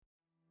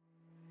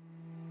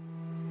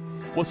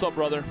What's up,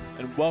 brother,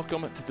 and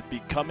welcome to the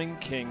Becoming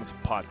Kings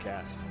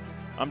podcast.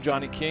 I'm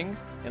Johnny King,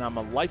 and I'm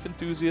a life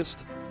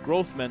enthusiast,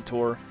 growth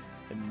mentor,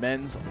 and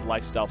men's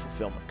lifestyle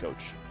fulfillment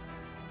coach.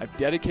 I've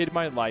dedicated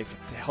my life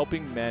to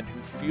helping men who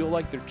feel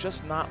like they're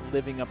just not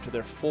living up to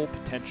their full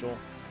potential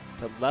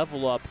to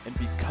level up and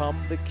become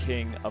the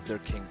king of their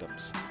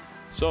kingdoms.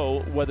 So,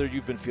 whether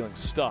you've been feeling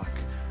stuck,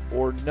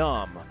 or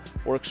numb,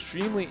 or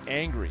extremely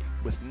angry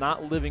with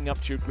not living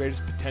up to your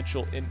greatest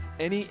potential in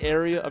any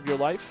area of your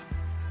life,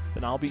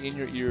 then I'll be in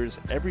your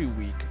ears every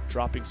week,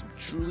 dropping some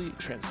truly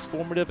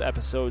transformative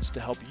episodes to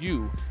help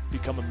you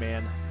become a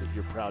man that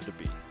you're proud to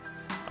be.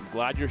 I'm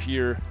glad you're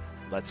here.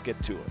 Let's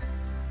get to it.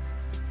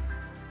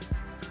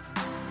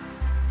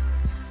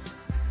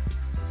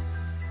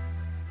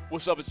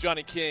 What's up? It's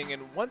Johnny King,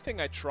 and one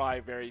thing I try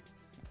very,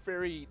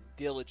 very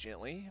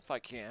diligently, if I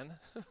can,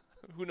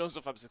 who knows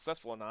if I'm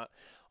successful or not,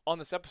 on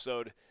this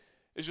episode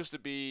is just to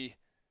be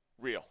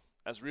real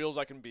as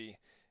I can be.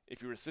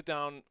 If you were to sit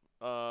down,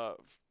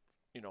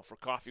 for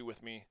coffee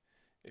with me,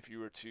 if you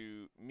were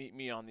to meet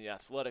me on the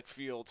athletic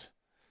field,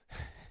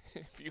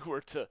 if you were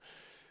to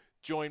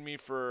join me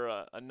for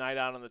a night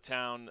out on the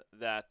town,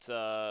 that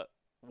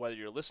whether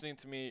you're listening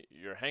to me,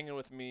 you're hanging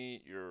with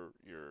me, you're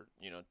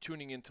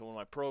tuning into one of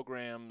my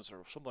programs or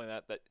something like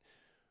that, that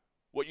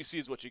what you see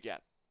is what you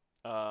get.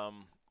 I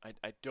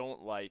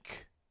don't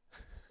like,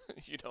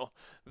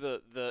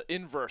 the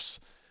inverse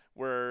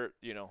where,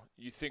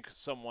 you think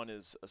someone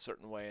is a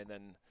certain way and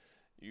then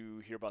you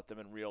hear about them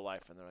in real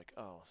life and they're like,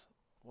 oh,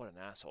 what an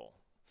asshole.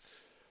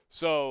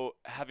 So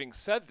having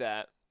said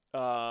that,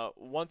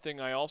 one thing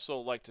I also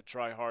like to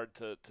try hard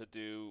to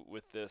do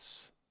with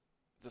this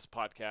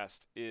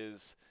podcast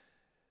is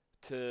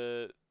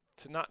to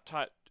not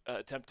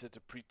attempt to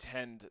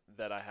pretend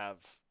that I have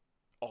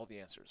all the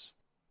answers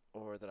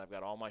or that I've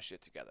got all my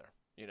shit together,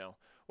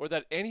 or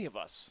that any of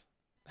us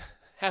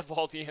have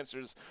all the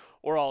answers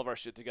or all of our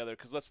shit together,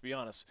 because let's be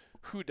honest,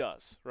 who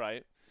does,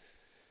 right?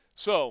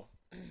 So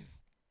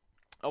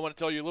I want to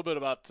tell you a little bit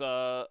about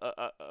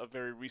a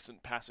very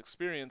recent past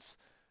experience,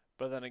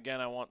 but then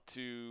again, I want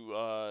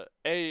to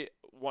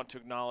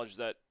acknowledge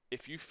that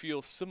if you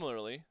feel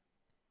similarly,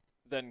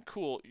 then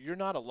cool, you're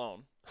not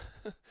alone.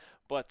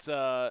 But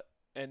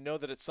and know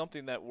that it's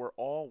something that we're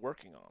all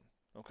working on.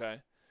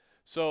 Okay,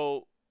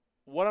 so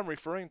what I'm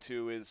referring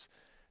to is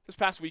this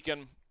past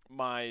weekend,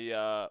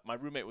 my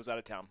roommate was out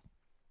of town,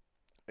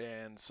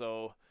 and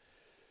so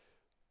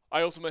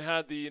I ultimately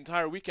had the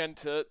entire weekend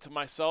to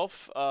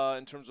myself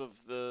in terms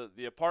of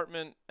the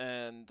apartment,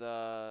 and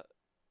I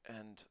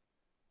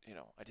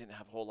didn't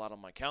have a whole lot on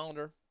my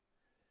calendar.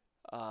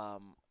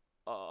 One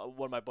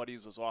of my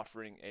buddies was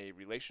offering a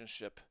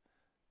relationship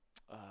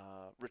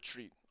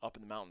retreat up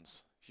in the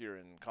mountains here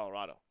in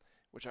Colorado,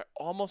 which I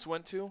almost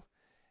went to,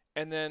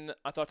 and then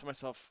I thought to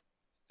myself,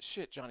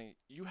 shit, Johnny,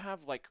 you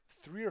have like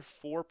 3 or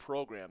 4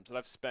 programs that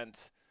I've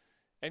spent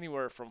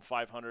anywhere from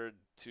 $500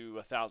 to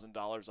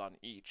 $1,000 on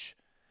each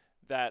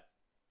that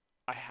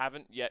I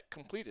haven't yet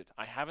completed.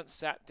 I haven't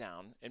sat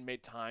down and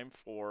made time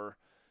for,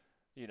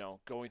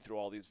 going through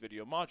all these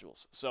video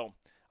modules. So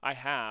I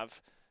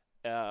have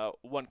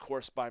one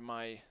course by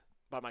my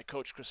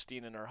coach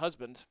Christine and her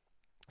husband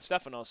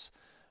Stephanos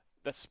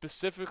that's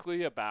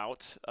specifically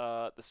about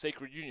the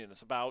sacred union.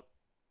 It's about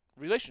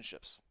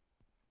relationships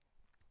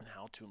and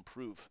how to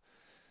improve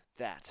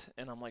that.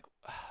 And I'm like,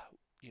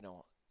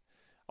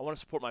 I want to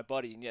support my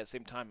buddy, and yet at the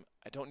same time,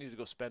 I don't need to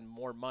go spend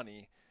more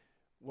money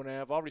when I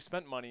have already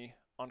spent money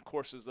on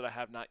courses that I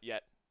have not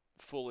yet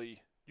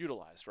fully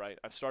utilized, right?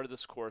 I've started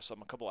this course.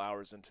 I'm a couple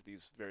hours into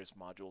these various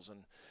modules,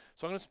 and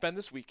so I'm going to spend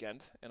this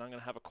weekend, and I'm going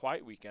to have a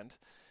quiet weekend,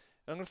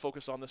 and I'm going to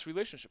focus on this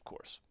relationship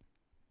course,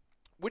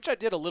 which I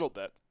did a little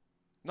bit.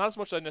 Not as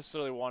much as I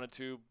necessarily wanted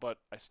to, but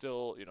I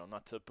still,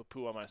 not to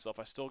poo-poo on myself,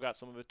 I still got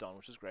some of it done,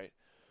 which is great.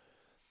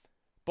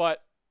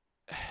 But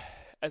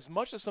as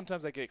much as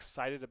sometimes I get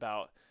excited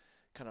about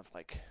kind of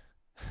like,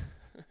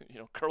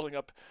 curling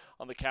up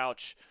on the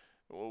couch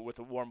with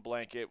a warm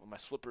blanket, with my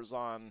slippers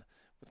on,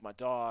 with my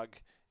dog,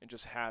 and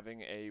just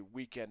having a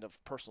weekend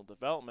of personal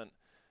development,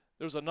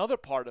 there's another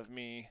part of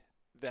me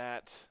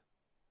that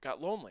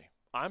got lonely.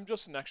 I'm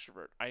just an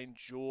extrovert. I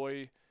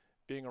enjoy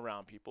being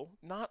around people.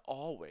 Not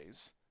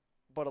always,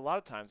 but a lot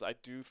of times I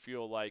do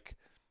feel like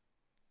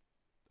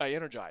I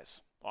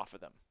energize off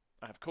of them.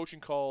 I have coaching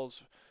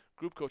calls,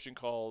 group coaching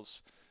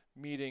calls,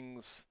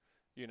 meetings,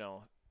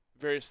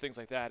 various things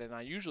like that, and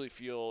I usually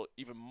feel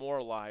even more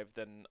alive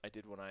than I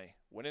did when I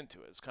went into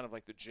it. It's kind of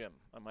like the gym.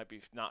 I might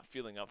be not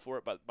feeling up for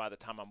it, but by the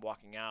time I'm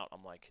walking out,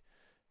 I'm like,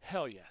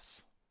 hell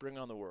yes, bring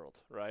on the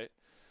world, right?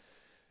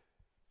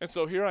 And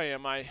so here I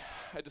am. I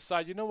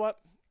decide, you know what?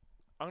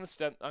 I'm gonna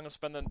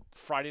spend the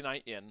Friday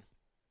night in.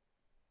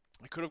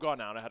 I could have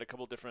gone out. I had a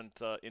couple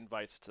different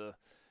invites to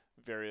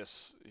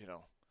various,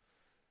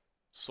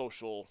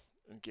 social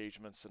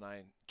engagements, and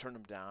I turned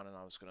them down, and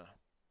I was gonna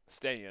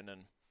stay in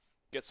and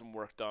get some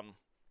work done,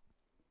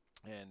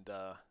 and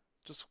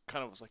just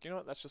kind of was like,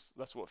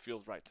 that's what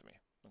feels right to me.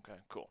 Okay,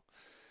 cool.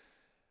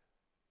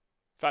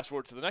 Fast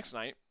forward to the next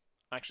night,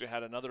 I actually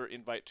had another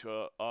invite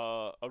to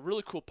a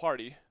really cool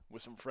party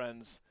with some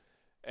friends,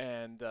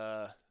 and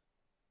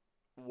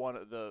one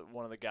of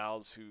the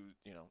gals who,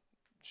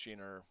 she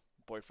and her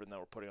boyfriend that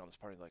were putting on this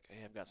party, like,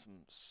 hey, I've got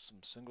some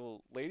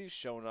single ladies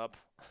showing up.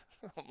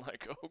 I'm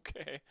like,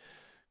 okay,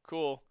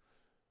 cool.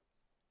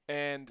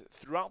 And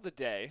throughout the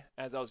day,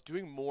 as I was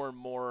doing more and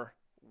more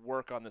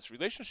work on this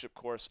relationship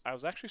course, I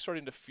was actually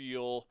starting to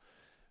feel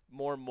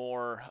more and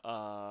more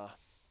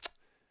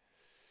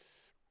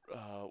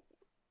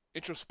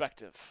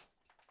introspective,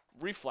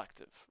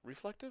 reflective,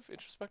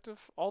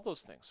 introspective, all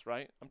those things,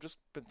 right? I'm just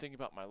been thinking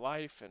about my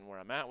life and where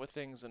I'm at with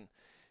things,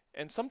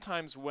 and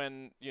sometimes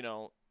when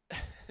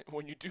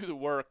when you do the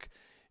work,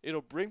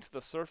 it'll bring to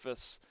the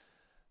surface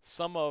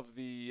some of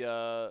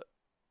the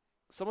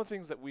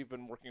things that we've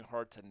been working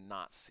hard to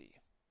not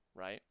see,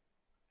 right?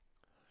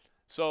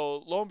 So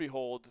lo and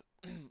behold,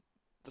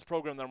 this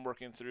program that I'm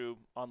working through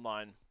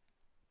online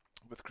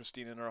with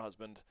Christine and her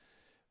husband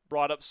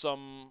brought up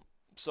some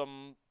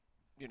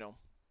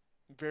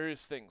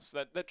various things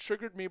that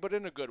triggered me, but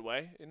in a good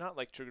way. And not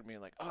like triggered me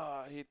like,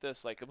 oh, I hate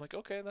this. Like, I'm like,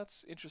 okay,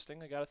 that's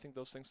interesting. I got to think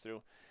those things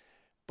through.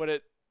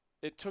 But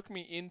it took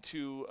me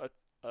into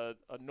a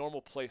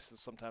normal place that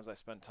sometimes I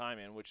spend time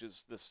in, which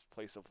is this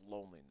place of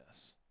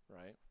loneliness,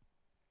 right?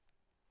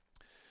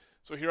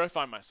 So here I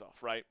find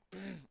myself, right?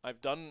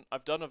 I've done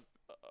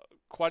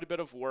quite a bit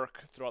of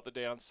work throughout the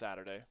day on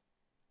Saturday.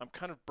 I'm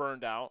kind of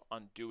burned out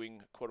on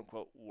doing quote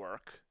unquote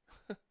work.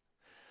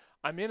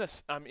 I'm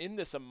in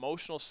this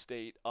emotional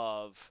state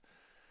of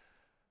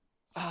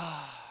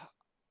I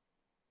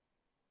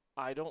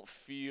don't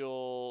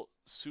feel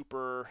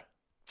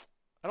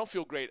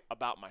great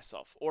about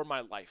myself or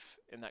my life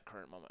in that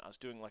current moment. I was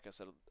doing, like I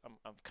said,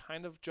 I'm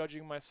kind of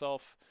judging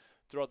myself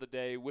throughout the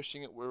day,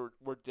 wishing it were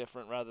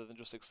different rather than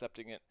just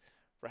accepting it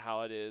for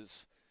how it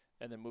is.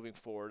 And then moving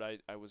forward,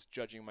 I was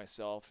judging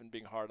myself and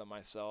being hard on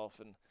myself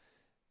and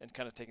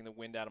kind of taking the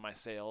wind out of my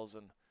sails.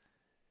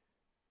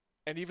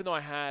 And even though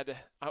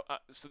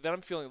so then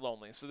I'm feeling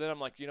lonely. So then I'm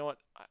like, you know what?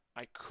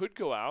 I could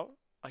go out.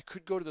 I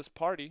could go to this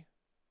party.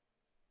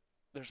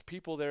 There's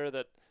people there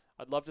that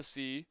I'd love to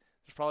see.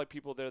 There's probably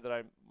people there that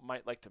I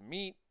might like to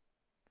meet,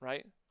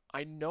 right?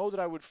 I know that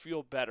I would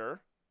feel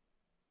better.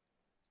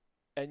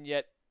 And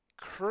yet,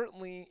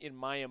 currently in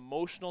my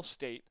emotional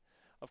state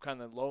of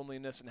kind of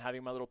loneliness and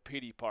having my little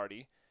pity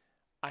party,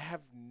 I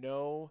have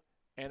no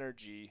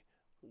energy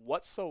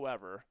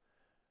whatsoever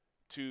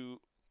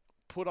to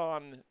put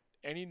on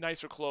any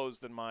nicer clothes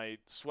than my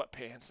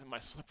sweatpants and my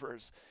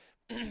slippers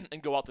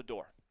and go out the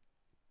door.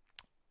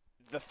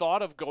 The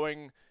thought of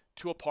going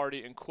to a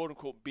party and quote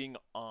unquote being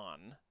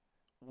on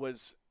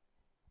was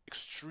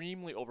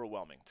extremely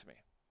overwhelming to me.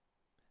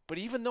 But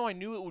even though I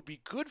knew it would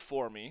be good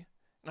for me,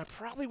 and I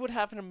probably would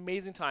have an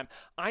amazing time,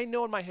 I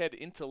know in my head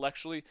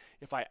intellectually,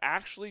 if I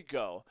actually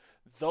go,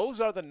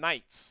 those are the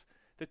nights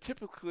that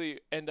typically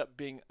end up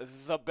being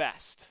the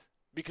best.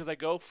 Because I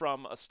go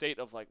from a state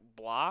of like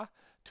blah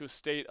to a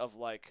state of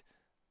like,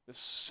 it's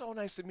so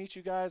nice to meet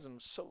you guys,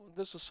 and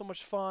this was so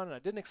much fun, and I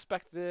didn't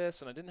expect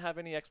this, and I didn't have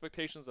any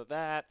expectations of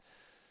that.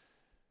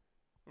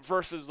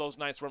 Versus those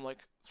nights where I'm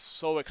like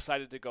so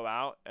excited to go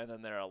out, and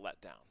then they're a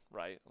letdown,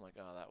 right? I'm like,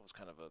 oh, that was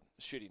kind of a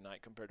shitty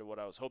night compared to what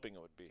I was hoping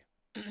it would be.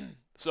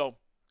 So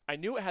I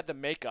knew it had the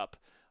makeup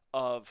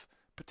of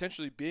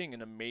potentially being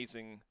an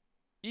amazing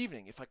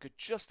evening if I could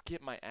just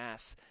get my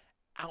ass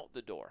out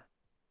the door.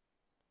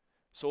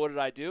 So what did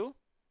I do?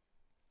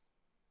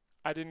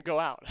 I didn't go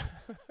out.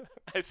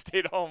 I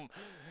stayed home,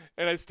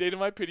 and I stayed in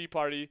my pity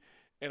party,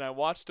 and I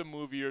watched a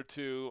movie or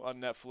two on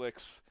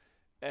Netflix,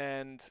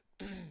 and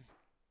I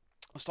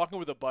was talking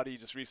with a buddy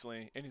just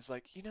recently, and he's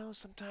like,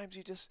 sometimes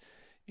you just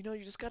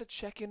got to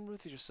check in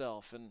with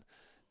yourself, and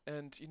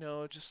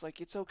just like,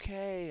 it's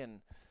okay,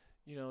 and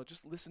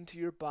just listen to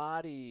your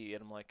body.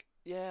 And I'm like,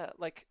 yeah,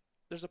 like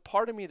there's a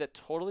part of me that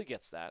totally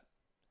gets that,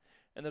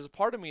 and there's a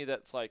part of me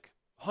that's like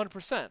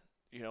 100%.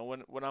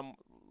 When I'm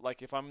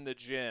like, if I'm in the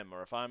gym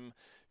or if I'm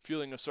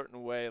feeling a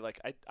certain way, like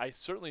I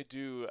certainly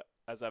do,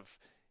 as I've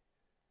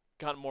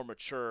gotten more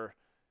mature,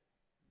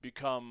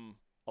 become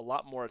a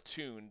lot more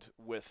attuned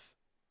with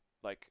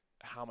like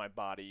how my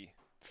body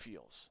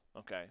feels,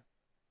 okay,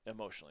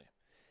 emotionally.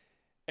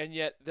 And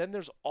yet then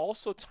there's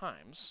also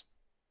times,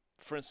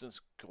 for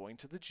instance, going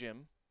to the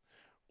gym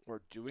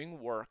or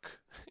doing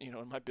work, in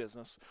my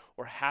business,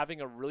 or having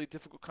a really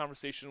difficult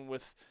conversation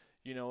with,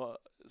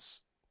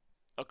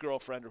 a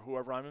girlfriend or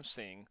whoever I'm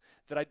seeing,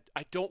 that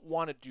I don't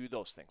want to do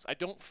those things. I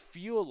don't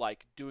feel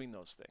like doing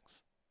those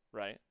things,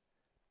 right?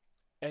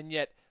 And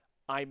yet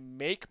I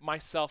make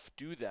myself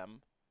do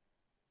them.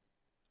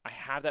 I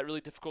have that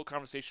really difficult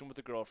conversation with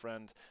a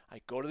girlfriend.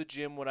 I go to the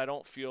gym when I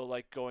don't feel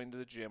like going to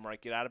the gym, or I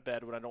get out of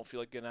bed when I don't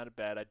feel like getting out of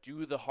bed. I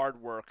do the hard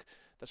work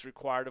that's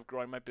required of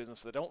growing my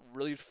business that I don't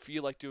really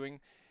feel like doing,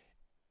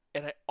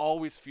 and I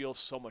always feel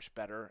so much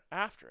better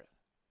after it.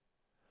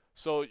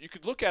 So you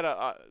could look at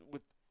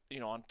with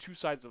on two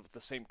sides of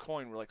the same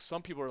coin, where like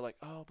some people are like,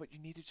 oh, but you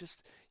need to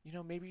just,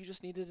 maybe you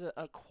just needed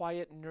a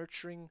quiet,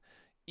 nurturing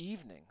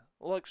evening.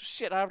 Well, like,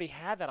 shit, I already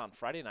had that on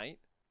Friday night.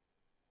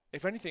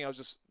 If anything, I was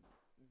just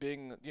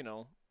being,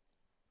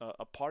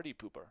 a party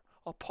pooper.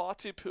 A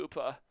party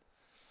pooper.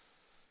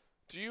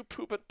 Do you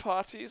poop at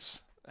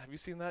parties? Have you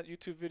seen that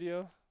YouTube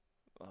video?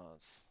 Oh,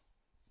 it's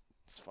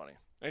funny.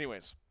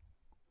 Anyways,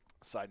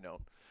 side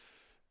note,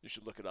 you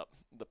should look it up.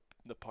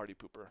 The party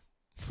pooper.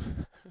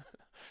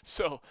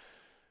 So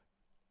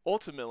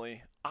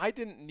ultimately, I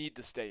didn't need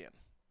to stay in.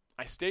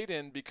 I stayed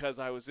in because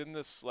I was in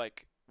this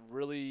like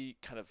really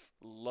kind of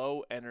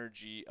low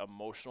energy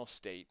emotional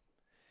state.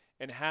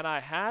 And had I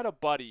had a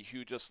buddy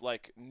who just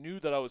like knew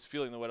that I was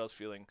feeling the way I was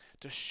feeling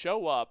to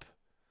show up,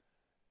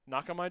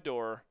 knock on my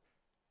door,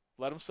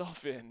 let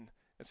himself in,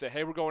 and say,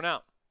 "Hey, we're going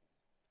out."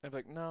 I'd be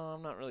like, "No,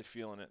 I'm not really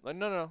feeling it." Like,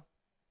 no,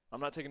 I'm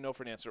not taking no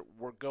for an answer.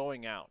 We're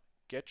going out.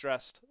 Get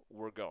dressed.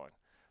 We're going.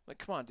 Like,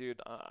 come on,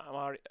 dude.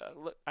 I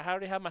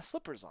already have my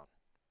slippers on,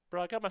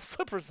 bro. I got my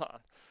slippers on.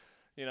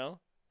 You know,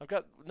 I've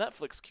got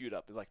Netflix queued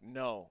up. They're like,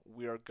 "No,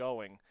 we are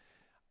going."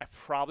 I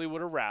probably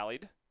would have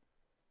rallied.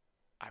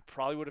 I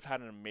probably would have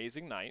had an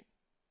amazing night.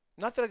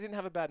 Not that I didn't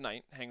have a bad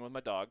night hanging with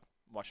my dog,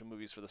 watching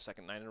movies for the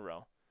second night in a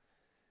row.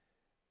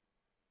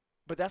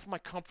 But that's my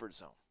comfort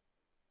zone,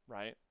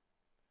 right?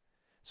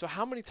 So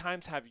how many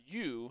times have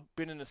you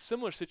been in a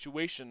similar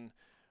situation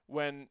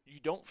when you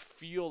don't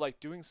feel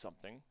like doing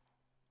something,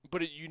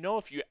 but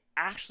if you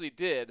actually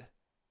did,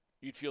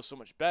 you'd feel so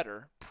much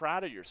better,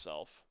 proud of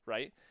yourself,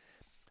 right?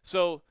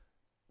 So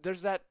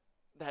there's that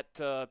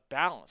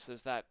balance.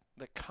 There's that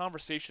the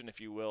conversation,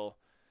 if you will,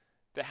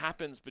 that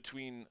happens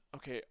between,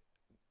 okay,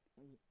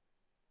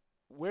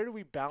 where do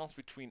we balance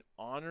between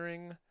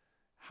honoring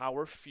how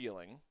we're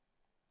feeling,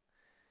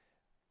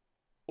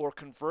 or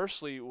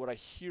conversely, what I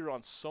hear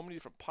on so many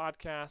different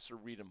podcasts or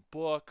read in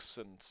books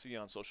and see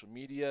on social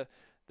media,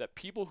 that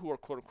people who are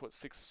quote unquote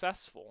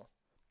successful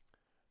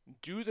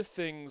do the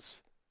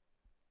things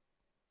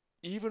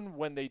even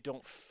when they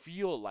don't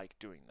feel like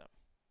doing them.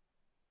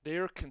 They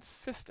are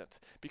consistent,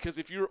 because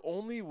if you're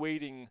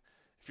waiting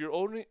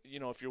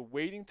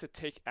to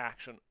take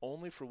action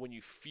only for when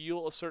you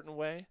feel a certain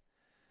way,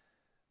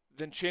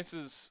 then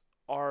chances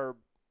are,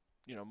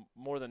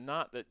 more than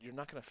not, that you're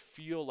not going to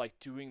feel like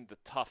doing the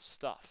tough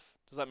stuff.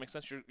 Does that make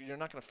sense? You're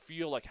not going to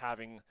feel like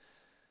having,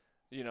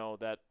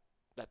 that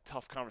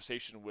tough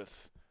conversation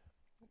with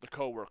the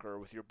coworker, or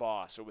with your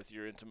boss, or with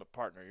your intimate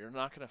partner. You're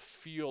not going to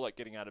feel like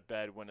getting out of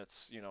bed when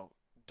it's,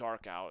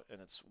 dark out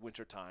and it's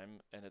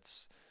wintertime and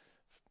it's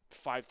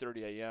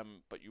 5:30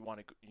 a.m., but you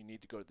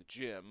need to go to the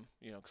gym,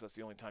 because that's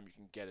the only time you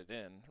can get it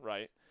in,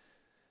 right?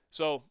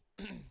 So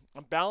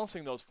I'm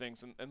balancing those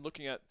things and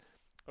looking at,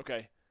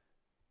 okay,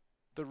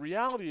 the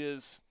reality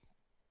is,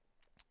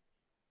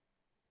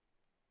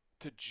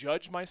 to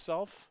judge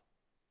myself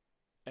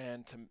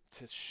and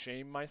to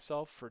shame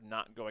myself for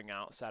not going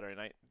out Saturday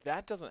night,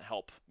 that doesn't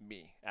help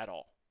me at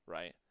all,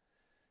 right?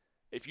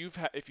 If you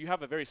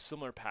have a very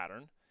similar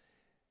pattern,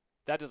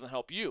 that doesn't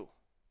help you,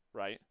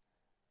 right?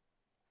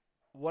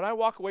 What I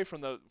walk away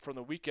from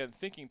the weekend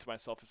thinking to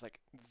myself is like,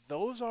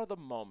 those are the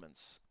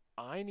moments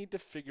I need to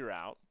figure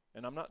out,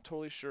 and I'm not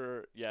totally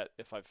sure yet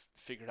if I've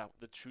figured out what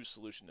the true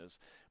solution is,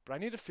 but I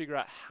need to figure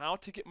out how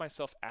to get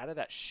myself out of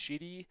that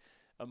shitty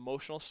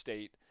emotional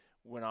state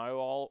when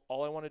all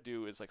I want to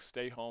do is like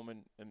stay home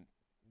and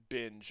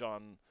binge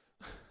on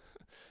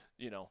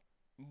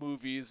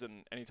movies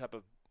and any type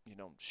of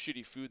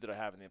shitty food that I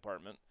have in the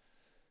apartment,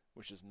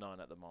 which is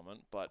none at the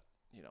moment, but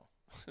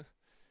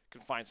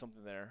can find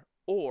something there.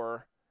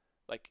 Or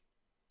like,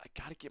 I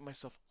got to get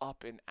myself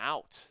up and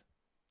out.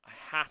 I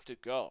have to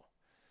go.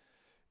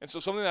 And so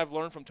something that I've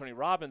learned from Tony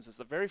Robbins is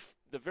the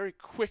very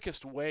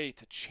quickest way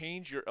to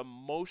change your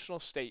emotional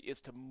state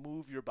is to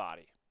move your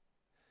body.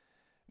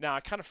 Now, I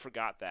kind of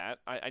forgot that.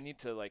 I need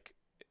to like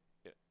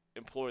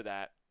employ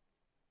that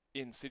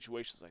in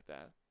situations like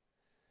that.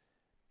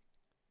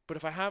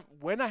 But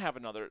when I have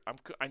another,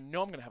 I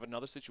know I'm going to have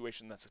another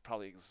situation that's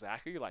probably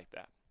exactly like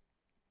that.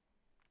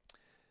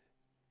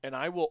 And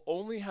I will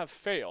only have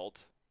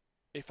failed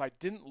if I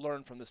didn't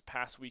learn from this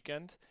past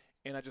weekend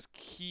and I just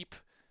keep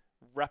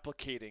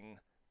replicating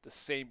the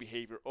same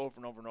behavior over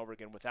and over and over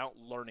again without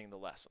learning the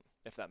lesson,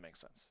 if that makes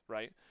sense,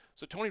 right?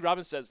 So Tony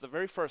Robbins says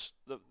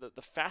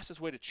the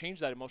fastest way to change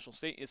that emotional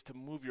state is to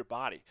move your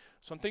body.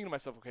 So I'm thinking to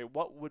myself, okay,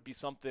 what would be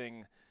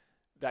something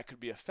that could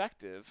be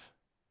effective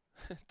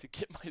to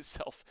get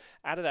myself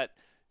out of that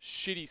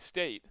shitty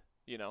state,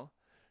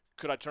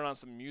 Could I turn on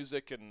some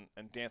music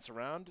and dance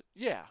around?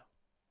 Yeah.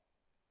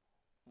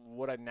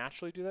 Would I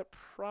naturally do that?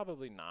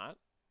 Probably not.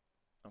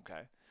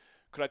 Okay.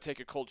 Could I take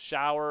a cold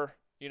shower,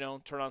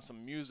 turn on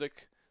some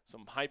music,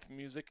 some hype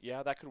music?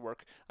 Yeah, that could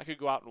work. I could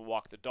go out and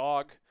walk the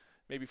dog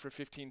maybe for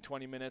 15,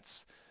 20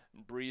 minutes,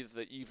 breathe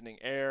the evening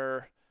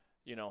air,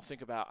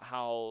 think about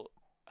how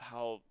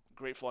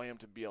grateful I am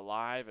to be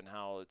alive and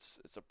how it's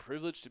a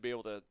privilege to be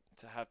able to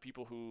have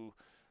people who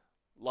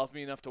love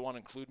me enough to want to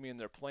include me in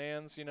their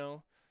plans,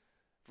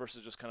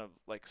 versus just kind of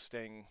like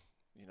staying,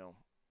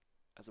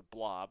 as a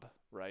blob,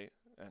 right?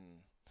 And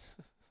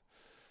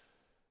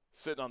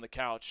sitting on the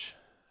couch.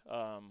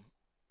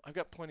 I've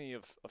got plenty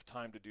of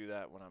time to do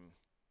that when I'm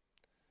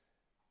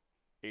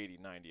 80,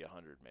 90,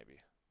 100 maybe,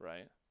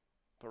 right?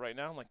 But right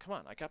now I'm like, come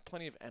on, I got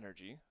plenty of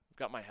energy. I've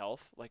got my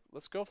health. Like,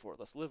 let's go for it.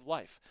 Let's live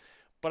life.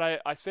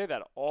 But I say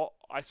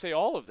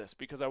all of this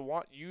because I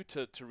want you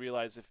to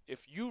realize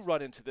if you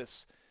run into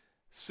these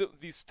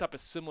type of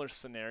similar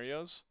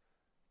scenarios,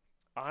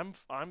 I'm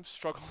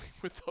struggling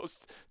with those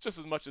just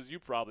as much as you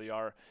probably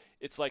are.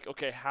 It's like,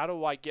 okay, how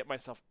do I get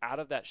myself out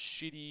of that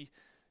shitty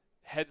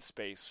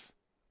headspace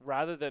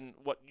rather than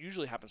what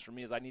usually happens for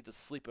me is I need to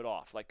sleep it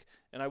off. Like,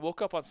 and I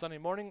woke up on Sunday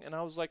morning and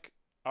I was like,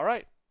 all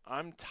right,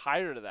 I'm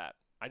tired of that.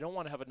 I don't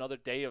want to have another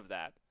day of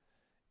that.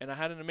 And I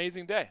had an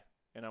amazing day.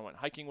 And I went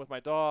hiking with my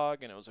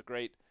dog, and it was a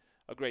great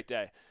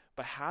day.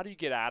 But how do you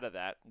get out of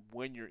that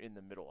when you're in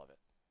the middle of it?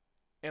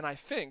 And I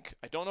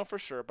don't know for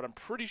sure, but I'm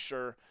pretty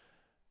sure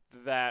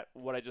that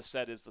what I just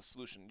said is the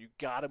solution. You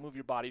got to move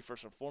your body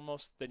first and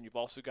foremost. Then you've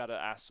also got to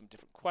ask some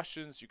different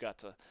questions. You got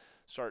to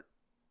start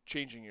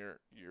changing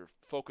your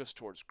focus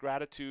towards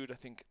gratitude. I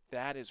think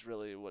that is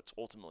really what's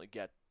ultimately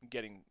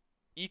getting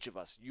each of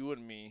us, you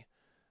and me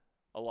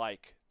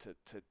alike, to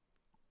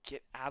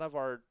get out of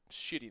our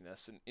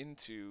shittiness and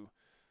into,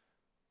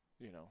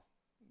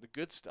 the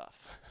good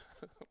stuff,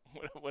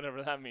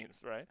 whatever that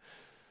means, right?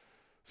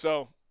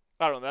 So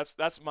I don't know.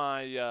 That's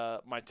my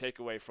my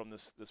takeaway from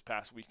this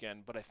past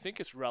weekend. But I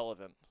think it's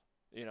relevant,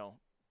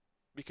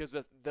 because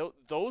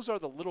those are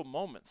the little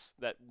moments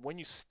that when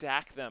you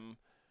stack them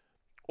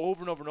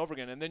over and over and over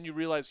again, and then you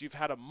realize you've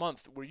had a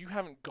month where you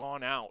haven't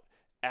gone out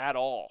at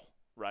all,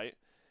 right?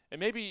 And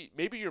maybe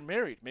you're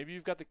married, maybe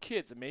you've got the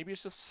kids, and maybe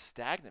it's just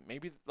stagnant.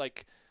 Maybe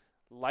like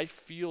life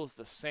feels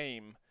the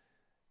same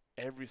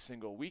every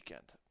single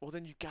weekend. Well,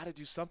 then you got to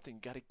do something. You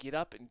got to get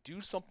up and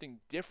do something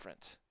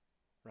different,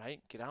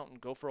 right? Get out and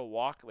go for a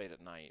walk late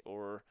at night,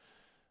 or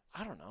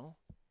I don't know,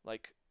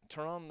 like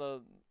turn on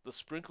the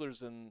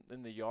sprinklers in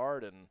the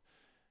yard and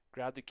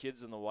grab the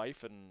kids and the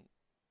wife and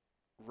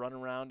run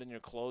around in your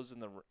clothes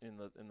in the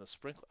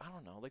sprinkler. I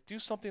don't know, like do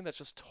something that's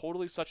just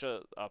totally such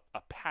a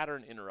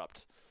pattern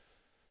interrupt,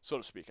 so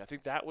to speak. I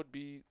think that would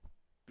be,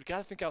 we got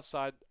to think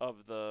outside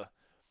of the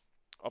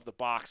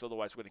box,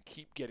 otherwise we're going to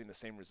keep getting the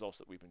same results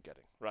that we've been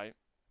getting, right?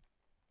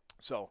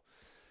 So,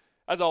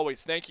 as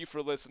always, thank you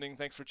for listening.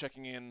 Thanks for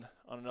checking in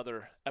on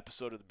another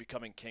episode of the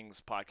Becoming Kings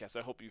podcast.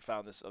 I hope you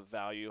found this of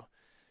value.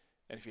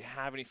 And if you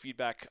have any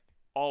feedback,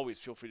 always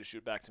feel free to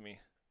shoot back to me.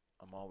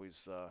 I'm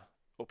always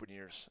open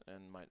ears,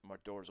 and my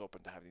door's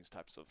open to have these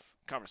types of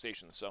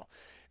conversations. So,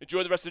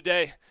 enjoy the rest of the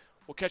day.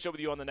 We'll catch up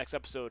with you on the next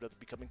episode of the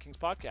Becoming Kings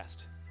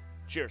podcast.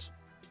 Cheers.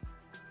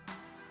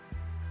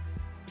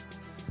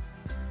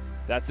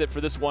 That's it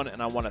for this one,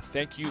 and I want to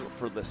thank you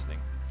for listening.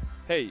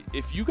 Hey,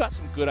 if you got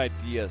some good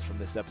ideas from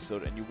this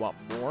episode and you want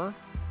more,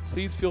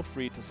 please feel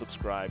free to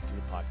subscribe to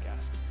the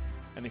podcast.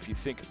 And if you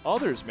think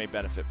others may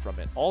benefit from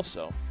it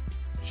also,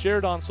 share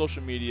it on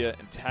social media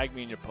and tag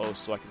me in your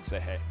post so I can say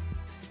hey.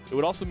 It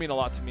would also mean a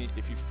lot to me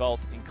if you felt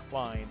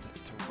inclined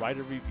to write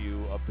a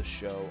review of the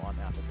show on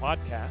Apple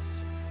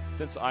Podcasts,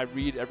 since I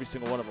read every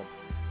single one of them.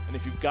 And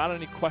if you've got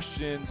any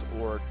questions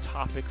or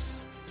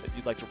topics that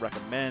you'd like to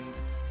recommend,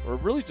 or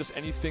really just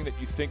anything that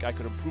you think I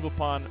could improve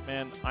upon,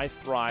 man, I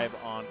thrive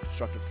on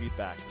constructive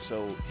feedback.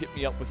 So hit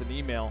me up with an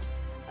email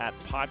at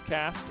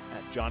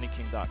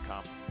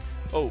podcast@johnnyking.com.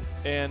 Oh,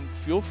 and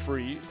feel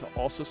free to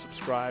also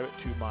subscribe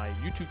to my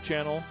YouTube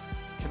channel,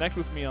 connect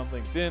with me on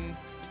LinkedIn,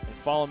 and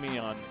follow me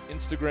on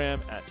Instagram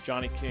at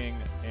Johnny King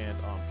and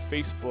on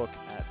Facebook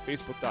at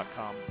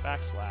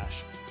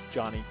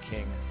facebook.com/Johnny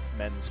King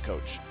Men's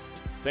Coach.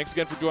 Thanks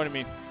again for joining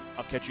me.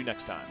 I'll catch you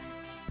next time.